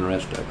older than the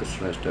rest of us.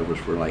 The rest of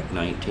us were like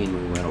 19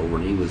 when we went over,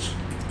 and he was,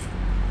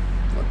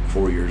 what,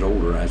 4 years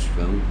older, I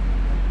suppose.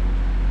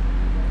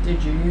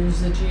 Did you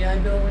use the GI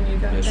Bill when you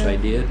got there? Yes, I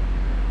did.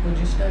 What'd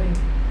you study?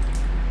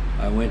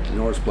 I went to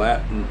North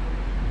Platte and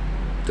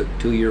took a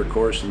 2-year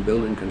course in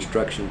building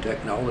construction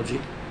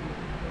technology.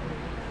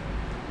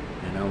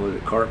 And I was a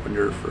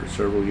carpenter for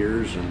several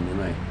years, and then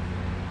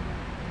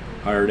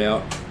I hired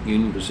out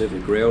Union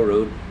Pacific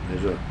Railroad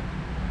as a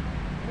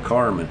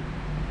carman,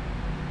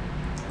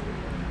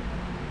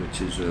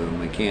 which is a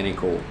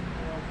mechanical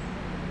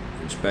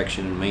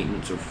inspection and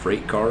maintenance of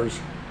freight cars.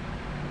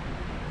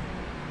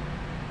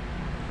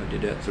 I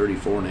did that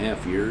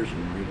 34.5 years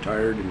and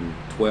retired in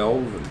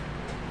 12. And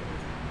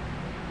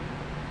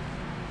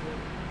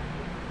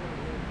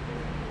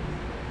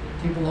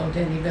do you belong to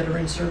any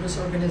veteran service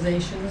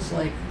organizations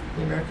like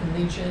the American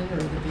Legion or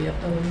the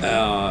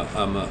VFW?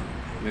 I'm a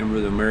member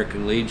of the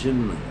American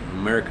Legion,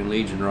 American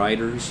Legion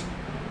Riders,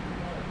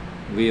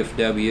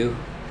 VFW.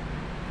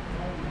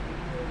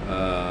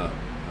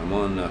 I'm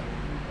on the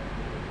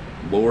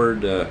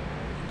board, the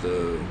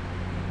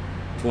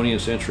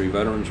 20th Century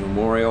Veterans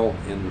Memorial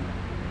in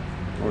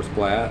North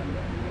Platte.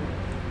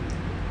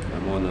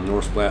 I'm on the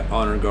North Platte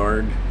Honor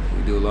Guard.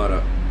 We do a lot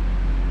of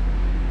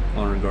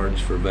honor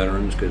guards for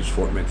veterans because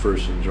Fort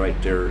McPherson's right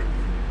there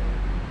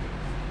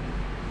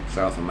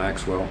south of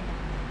Maxwell.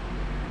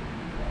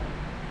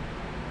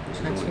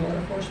 Maxwell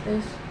Air Force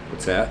Base?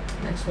 What's that?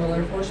 Maxwell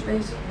Air Force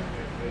Base?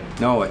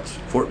 No, it's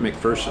Fort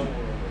McPherson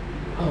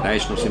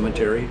National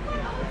Cemetery.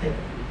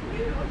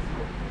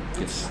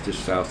 It's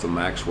just south of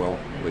Maxwell,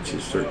 which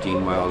is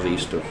 13 miles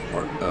east of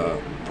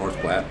North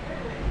Platte.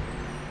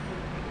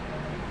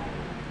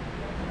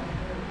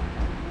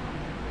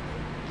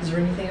 Is there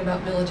anything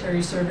about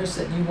military service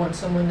that you want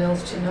someone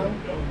else to know?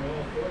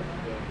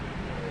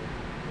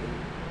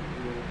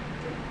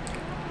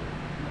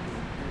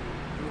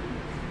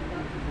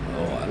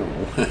 Oh, I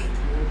don't know.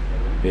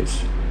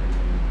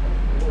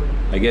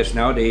 I guess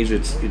nowadays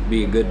it'd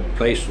be a good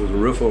place with a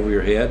roof over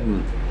your head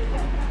and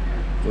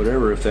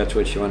whatever, if that's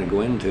what you want to go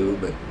into,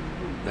 but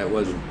that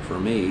wasn't for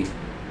me.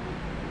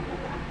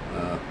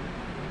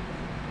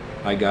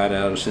 I got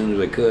out as soon as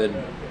I could.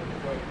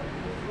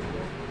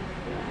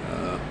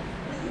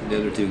 the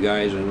other two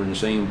guys that were in the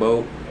same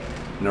boat.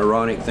 And the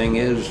ironic thing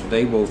is,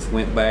 they both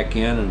went back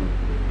in and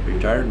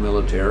retired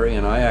military,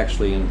 and I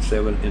actually in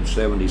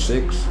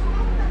 76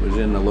 was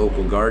in the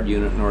local guard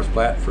unit in North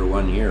Platte for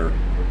 1 year.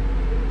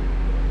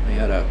 I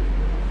had a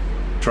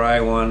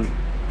try-1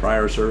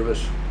 prior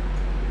service,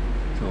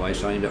 so I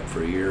signed up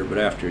for a year, but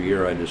after a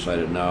year I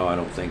decided, no, I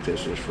don't think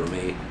this is for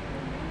me.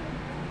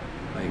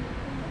 I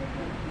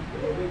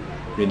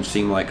didn't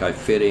seem like I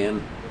fit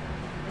in.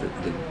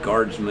 The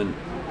guardsmen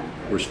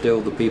were still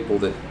the people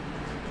that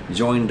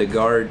joined the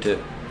guard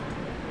to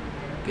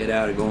get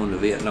out of going to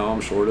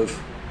Vietnam, sort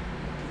of.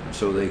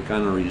 So they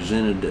kind of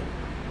resented it.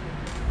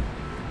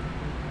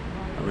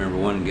 I remember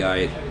one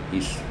guy,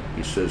 he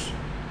says,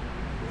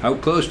 "How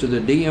close to the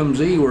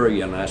DMZ were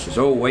you?" And I says,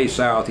 "Oh, way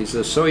south." He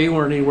says, "So you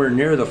weren't anywhere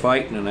near the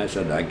fighting?" And I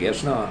said, "I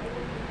guess not."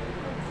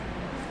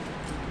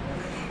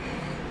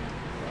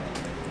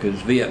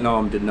 Because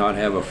Vietnam did not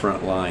have a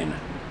front line.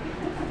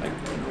 Like,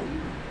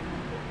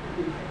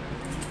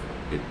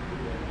 It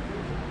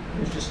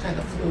was just kind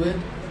of fluid.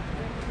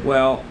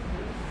 well,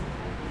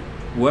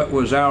 what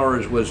was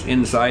ours was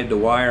inside the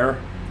wire,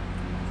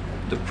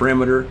 the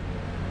perimeter,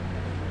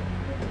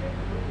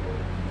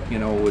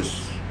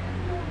 was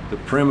the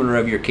perimeter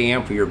of your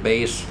camp or your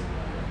base.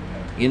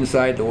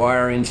 Inside the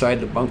wire, inside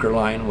the bunker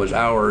line was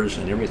ours,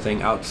 and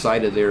everything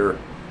outside of there.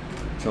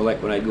 So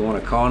like when I'd go on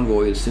a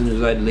convoy, as soon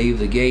as I'd leave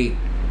the gate,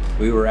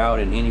 we were out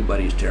in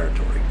anybody's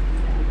territory.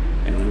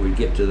 And when we'd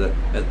get to the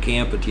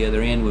camp at the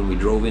other end, when we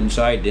drove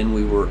inside, then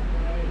we were,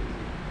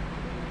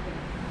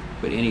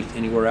 but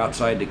anywhere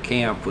outside the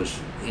camp was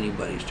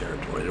anybody's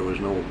territory. There was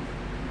no,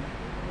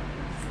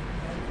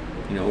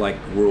 like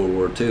World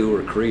War II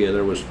or Korea,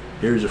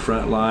 here's the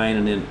front line,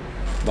 and then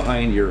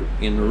behind you're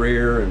in the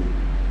rear, and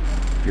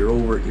if you're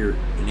over it, you're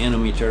in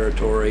enemy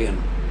territory.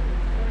 And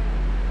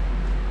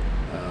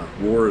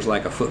war is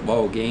like a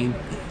football game.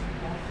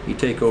 You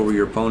take over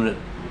your opponent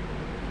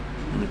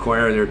and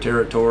acquire their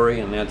territory,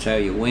 and that's how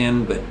you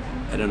win. But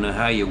I don't know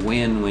how you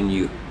win when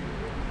you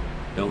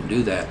don't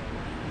do that.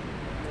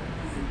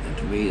 And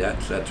to me,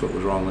 that's what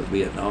was wrong with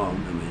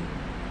Vietnam. I mean,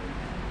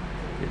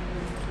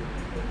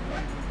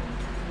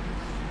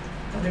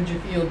 How did you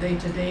feel day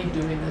to day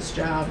doing this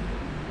job,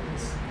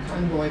 this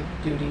convoy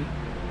duty?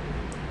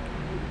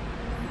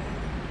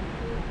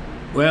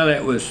 well,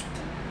 it was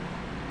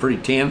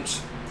pretty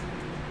tense.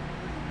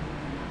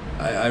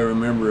 I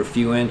remember a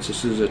few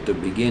instances at the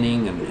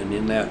beginning, and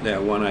in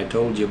that one I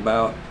told you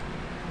about,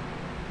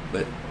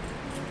 but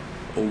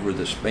over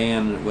the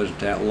span, it wasn't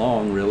that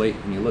long really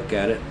when you look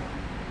at it.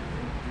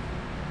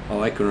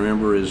 All I can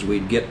remember is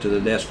we'd get to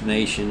the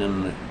destination,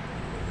 and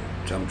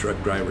some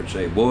truck driver would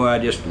say, "Boy, I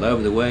just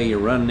love the way you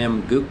run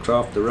them gooks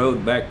off the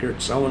road back there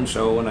at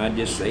so-and-so," and I'd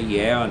just say,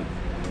 "Yeah," and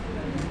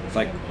it's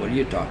like, "What are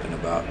you talking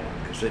about?"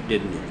 Because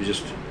it was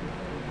just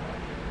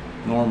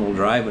normal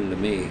driving to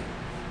me.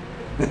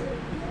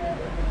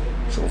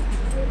 So,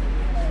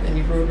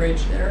 Any road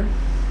rage there?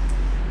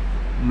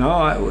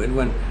 no, it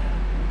went,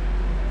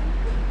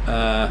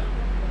 I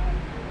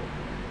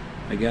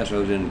guess I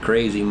was in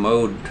crazy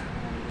mode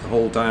the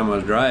whole time I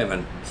was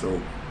driving, so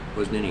it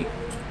wasn't any. It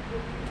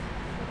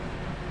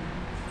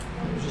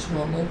was just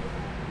normal.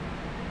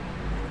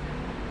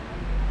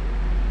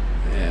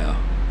 Yeah.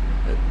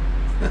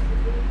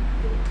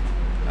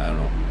 I don't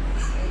know.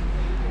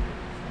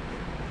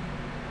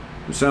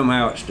 And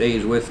somehow it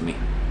stays with me.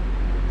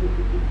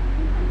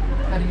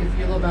 How do you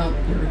feel about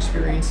your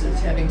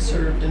experiences having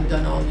served and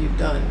done all you've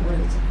done?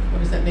 What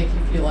does that make you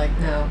feel like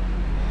now?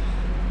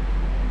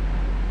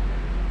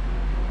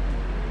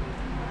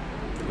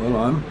 Well,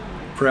 I'm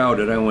proud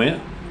that I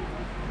went.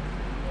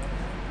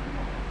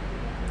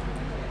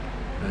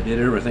 I did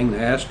everything they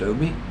asked of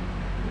me,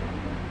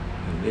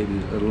 and maybe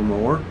a little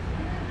more.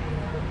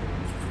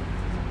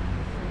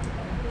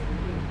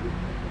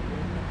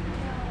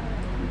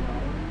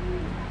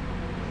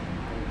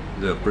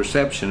 The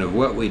perception of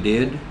what we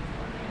did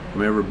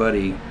from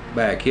everybody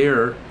back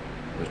here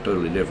was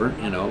totally different,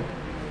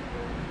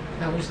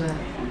 How was that?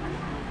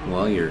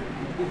 Well, you're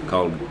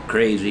called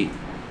crazy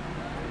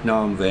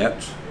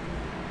non-vets,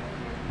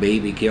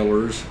 baby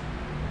killers,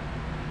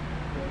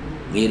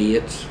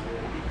 idiots.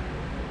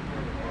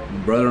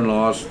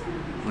 Brother-in-law's,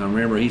 I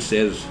remember he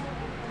says,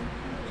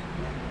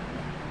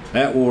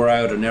 "That war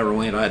I would have never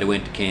went, I'd have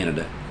went to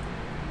Canada."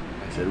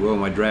 I said, "Well,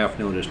 my draft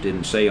notice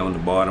didn't say on the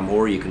bottom,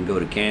 or you can go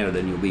to Canada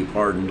and you'll be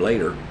pardoned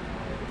later."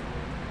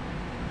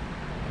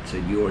 I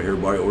said, "You are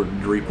hereby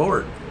ordered to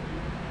report."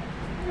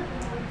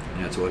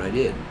 And that's what I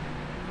did.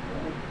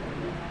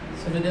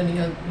 So did any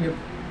of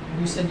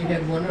you said you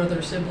had one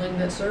other sibling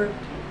that served?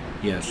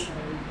 Yes.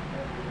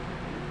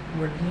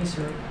 Where did he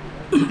serve?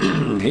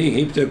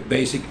 He took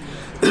basic,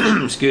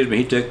 excuse me,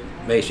 he took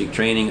basic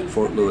training at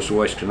Fort Lewis,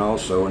 Washington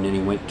also, and then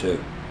he went to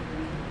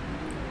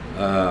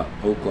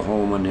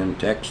Oklahoma and then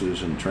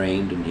Texas and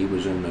trained, and he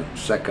was in the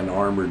 2nd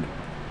Armored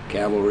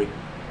Cavalry,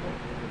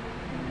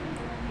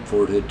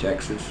 Fort Hood,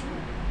 Texas.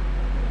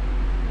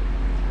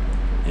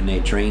 And they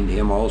trained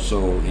him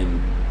also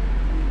in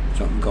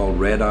something called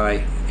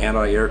red-eye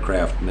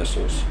anti-aircraft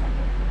missiles.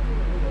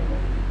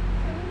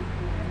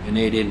 and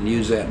they didn't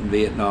use that in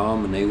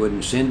Vietnam, and they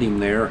wouldn't send him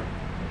there.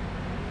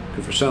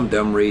 Because for some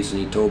dumb reason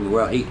he told me,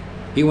 well,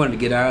 he wanted to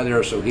get out of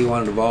there, so he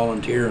wanted to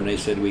volunteer, and they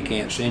said, we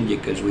can't send you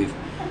because we've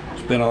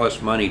spent all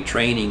this money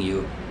training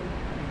you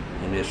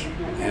in this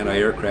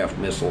anti-aircraft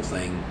missile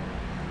thing.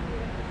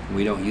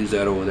 We don't use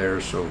that over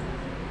there, so.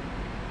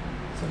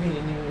 So he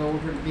didn't even go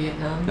over to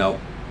Vietnam? No.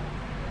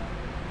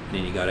 And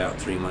then he got out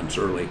 3 months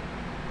early.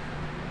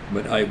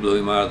 But I blew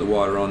him out of the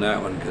water on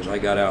that one because I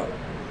got out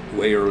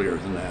way earlier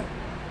than that.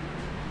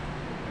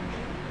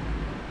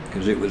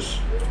 Because it was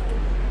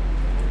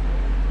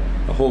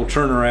a whole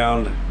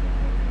turnaround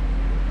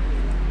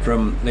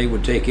from they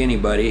would take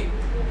anybody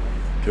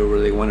to where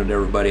they wanted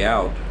everybody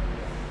out.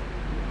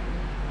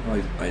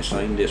 I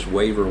signed this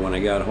waiver when I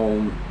got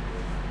home.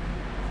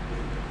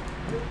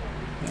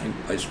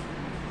 I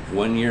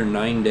 1 year,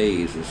 9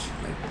 days is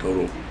my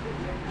total.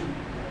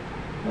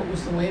 What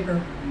was the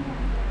waiver?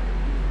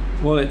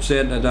 Well, it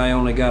said that I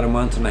only got a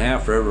month and a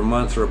half for every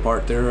month or a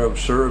part thereof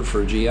served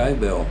for a GI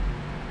Bill.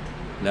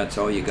 And that's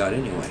all you got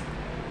anyway.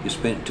 You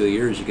spent 2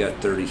 years, you got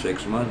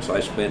 36 months.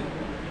 I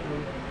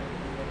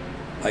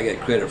got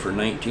credit for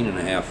 19 and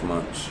a half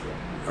months,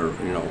 or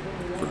you know,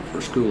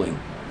 for schooling.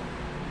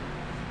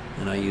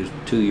 And I used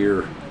 2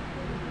 year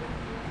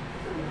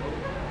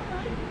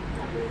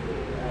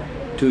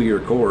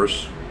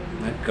course.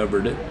 That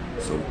covered it.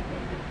 So.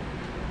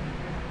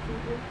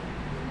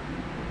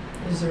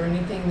 Is there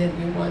anything that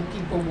you want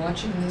people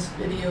watching this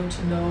video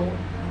to know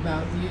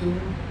about you,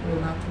 or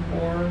about the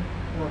war,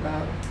 or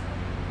about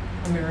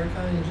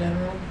America in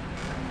general?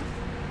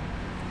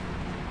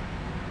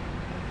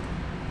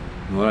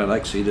 Well, I'd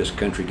like to see this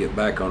country get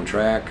back on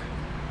track.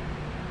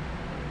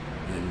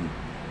 And,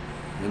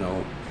 you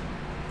know,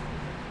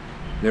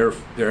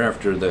 they're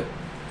after the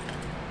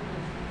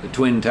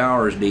Twin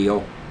Towers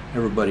deal.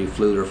 Everybody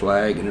flew their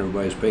flag and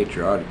everybody's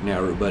patriotic. Now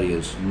everybody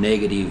is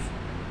negative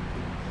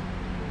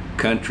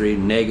country,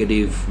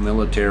 negative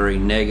military,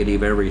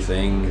 negative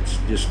everything. It's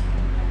just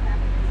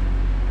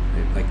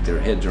like their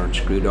heads aren't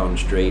screwed on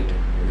straight.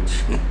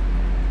 It's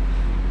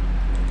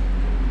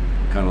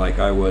kind of like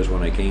I was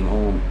when I came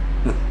home.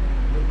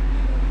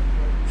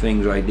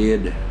 Things I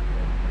did.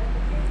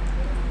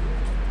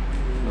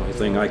 The only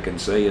thing I can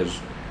say is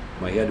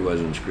my head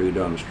wasn't screwed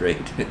on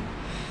straight.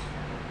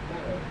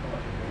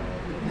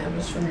 That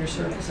was from your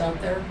service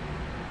out there?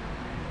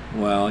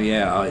 Well,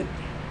 yeah,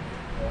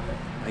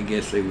 I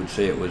guess they would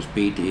say it was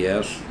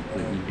PTS.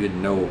 You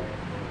didn't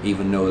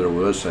even know there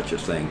was such a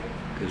thing,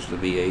 because the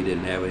VA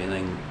didn't have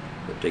anything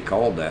that they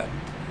called that.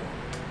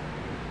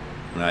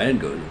 And I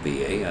didn't go to the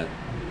VA.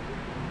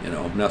 You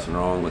know, nothing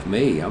wrong with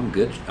me. I'm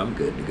good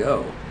to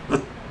go.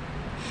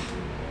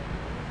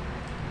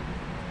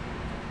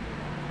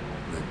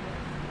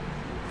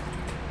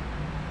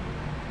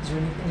 Is there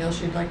anything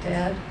else you'd like to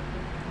add?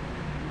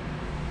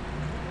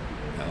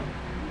 No,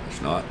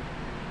 it's not.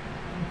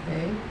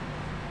 Okay.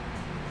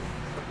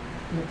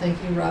 Well,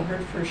 thank you,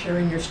 Robert, for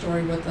sharing your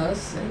story with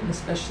us, and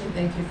especially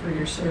thank you for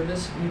your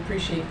service. We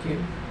appreciate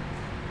you.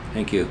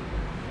 Thank you.